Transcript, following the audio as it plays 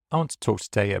I want to talk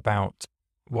today about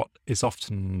what is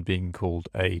often being called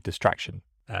a distraction,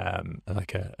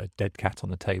 like a dead cat on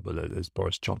the table, as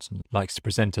Boris Johnson likes to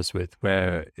present us with,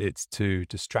 where it's to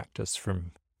distract us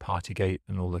from Partygate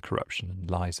and all the corruption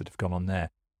and lies that have gone on there.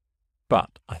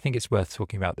 But I think it's worth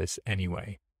talking about this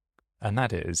anyway, and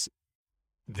that is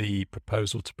the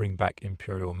proposal to bring back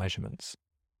imperial measurements.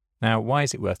 Now, why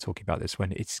is it worth talking about this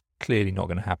when it's clearly not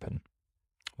going to happen?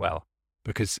 Well,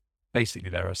 because basically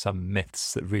there are some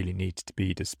myths that really need to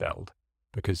be dispelled,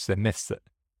 because they're myths that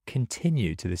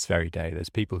continue to this very day. There's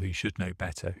people who should know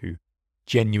better, who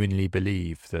genuinely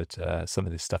believe that some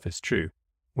of this stuff is true.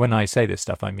 When I say this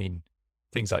stuff, I mean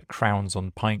things like crowns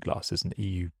on pint glasses, and the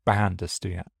EU banned us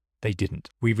doing that. They didn't.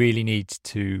 We really need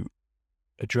to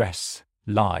address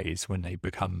lies when they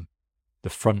become the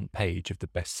front page of the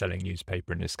best-selling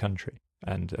newspaper in this country.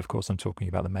 And of course, I'm talking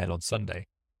about the Mail on Sunday.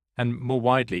 And more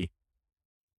widely,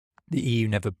 the EU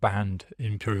never banned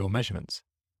imperial measurements.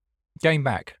 Going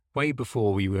back, way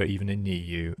before we were even in the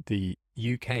EU, the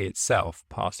UK itself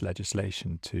passed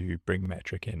legislation to bring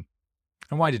metric in.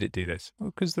 And why did it do this? Well,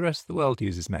 because the rest of the world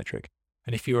uses metric.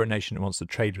 And if you're a nation that wants to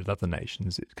trade with other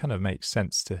nations, it kind of makes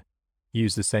sense to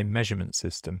use the same measurement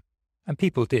system. And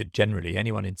people did generally.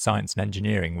 Anyone in science and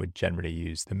engineering would generally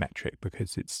use the metric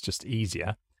because it's just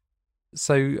easier.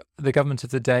 So the government of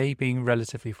the day, being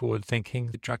relatively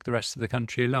forward-thinking, dragged the rest of the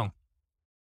country along.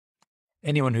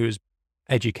 Anyone who was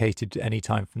educated any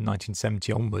time from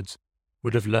 1970 onwards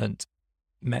would have learnt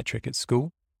metric at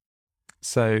school.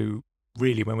 So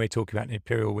really, when we're talking about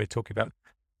imperial, we're talking about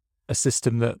a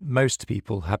system that most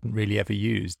people haven't really ever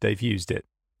used. They've used it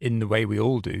in the way we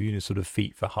all do, sort of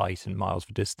feet for height and miles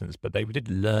for distance, but they did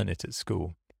learn it at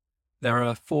school. There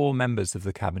are 4 members of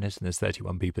the cabinet, and there's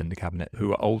 31 people in the cabinet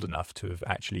who are old enough to have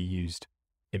actually used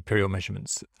imperial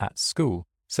measurements at school.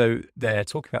 So they're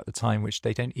talking about the time which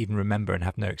they don't even remember and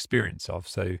have no experience of.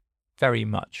 So very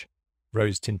much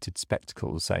rose-tinted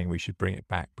spectacles saying we should bring it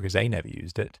back because they never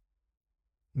used it.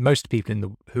 Most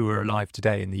people who are alive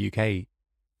today in the UK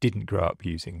didn't grow up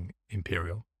using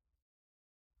imperial.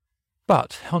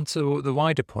 But onto the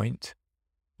wider point,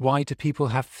 why do people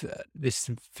have this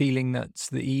feeling that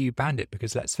the EU banned it?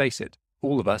 Because let's face it,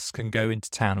 all of us can go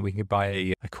into town and we can buy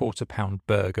a £1/4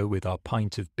 burger with our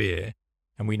pint of beer,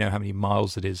 and we know how many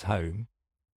miles it is home.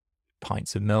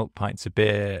 Pints of milk, pints of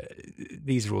beer,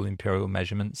 these are all imperial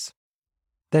measurements.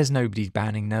 There's nobody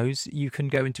banning those. You can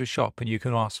go into a shop and you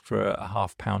can ask for a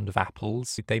 £1/2 of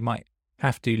apples. They might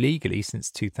have to legally,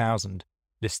 since 2000,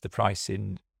 list the price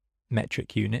in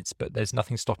metric units, but there's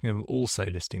nothing stopping them also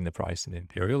listing the price in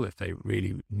imperial if they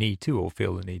really need to or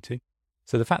feel the need to.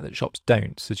 So the fact that shops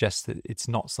don't suggests that it's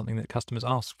not something that customers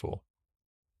ask for.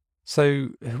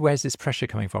 So where's this pressure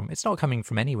coming from? It's not coming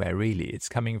from anywhere, really. It's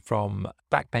coming from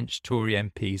backbench Tory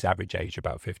MPs, average age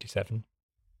about 57,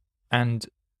 and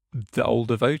the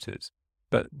older voters.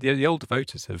 But the older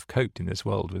voters have coped in this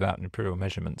world without imperial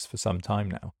measurements for some time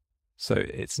now. So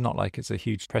it's not like it's a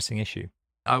huge pressing issue.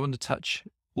 I want to touch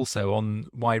also on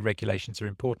why regulations are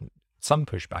important. Some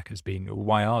pushback has been,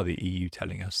 why are the EU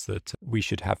telling us that we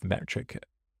should have metric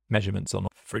measurements on,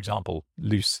 for example,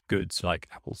 loose goods like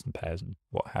apples and pears and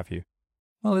what have you?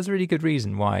 Well, there's a really good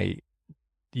reason why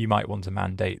you might want to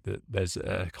mandate that there's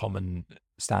a common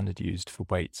standard used for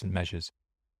weights and measures.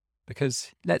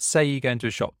 Because let's say you go into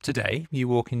a shop today, you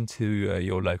walk into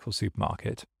your local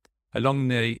supermarket, along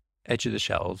the edge of the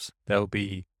shelves, there'll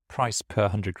be price per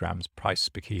 100 grams, price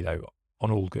per kilo on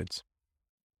all goods.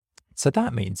 So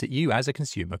that means that you as a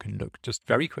consumer can look just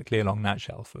very quickly along that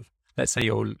shelf of, let's say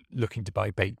you're looking to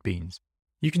buy baked beans.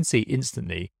 You can see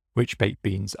instantly which baked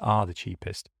beans are the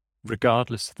cheapest,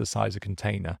 regardless of the size of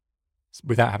container,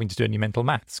 without having to do any mental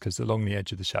maths, because along the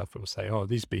edge of the shelf it will say, oh,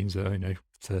 these beans are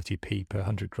 30p per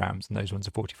 100 grams and those ones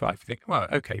are 45. You think, well,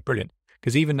 okay, brilliant.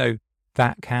 Because even though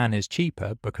that can is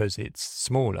cheaper because it's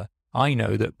smaller, I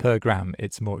know that per gram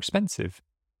it's more expensive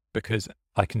because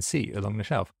I can see along the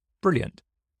shelf. Brilliant.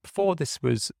 Before this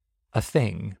was a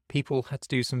thing, people had to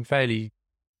do some fairly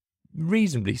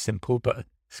reasonably simple but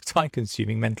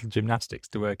time-consuming mental gymnastics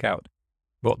to work out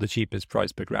what the cheapest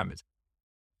price per gram is.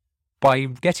 By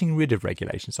getting rid of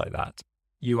regulations like that,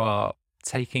 you are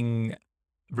taking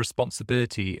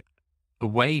responsibility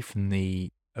away from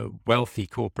the wealthy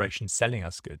corporations selling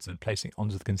us goods and placing it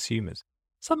onto the consumers,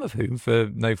 some of whom, for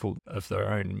no fault of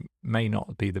their own, may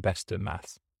not be the best at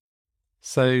maths.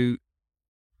 So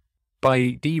by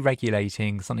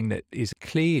deregulating something that is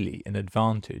clearly an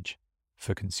advantage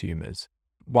for consumers,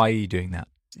 why are you doing that?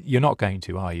 You're not going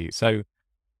to, are you? So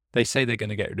they say they're going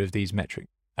to get rid of these metric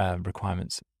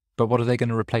requirements, but what are they going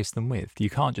to replace them with? You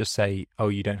can't just say, oh,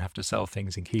 you don't have to sell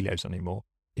things in kilos anymore.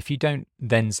 if you don't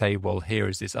then say, well, here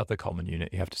is this other common unit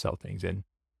you have to sell things in,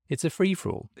 it's a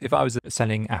free-for-all. If I was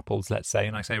selling apples, let's say,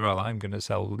 and I say, well, I'm going to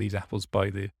sell these apples by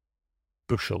the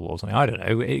bushel or something, I don't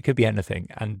know, it could be anything,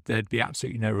 and there'd be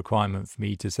absolutely no requirement for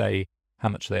me to say how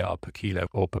much they are per kilo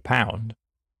or per pound,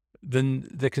 then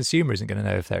the consumer isn't going to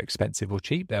know if they're expensive or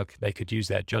cheap. They could use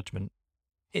their judgment.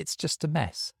 It's just a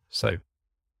mess. So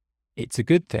it's a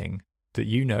good thing that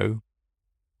you know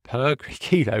per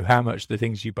kilo how much the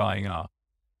things you're buying are.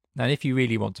 And if you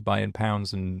really want to buy in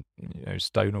pounds and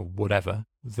stone or whatever,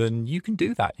 then you can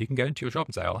do that. You can go into your shop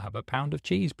and say, I'll have a pound of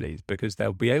cheese, please, because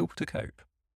they'll be able to cope.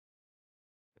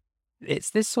 It's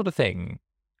this sort of thing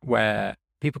where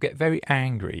people get very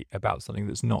angry about something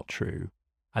that's not true,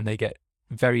 and they get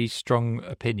very strong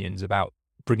opinions about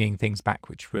bringing things back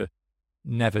which were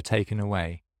never taken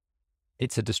away.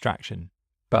 It's a distraction.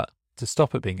 But to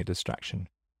stop it being a distraction,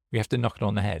 we have to knock it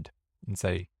on the head and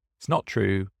say, it's not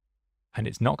true. And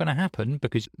it's not going to happen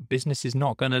because business is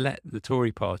not going to let the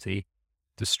Tory party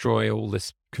destroy all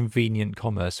this convenient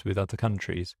commerce with other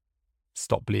countries.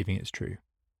 Stop believing it's true.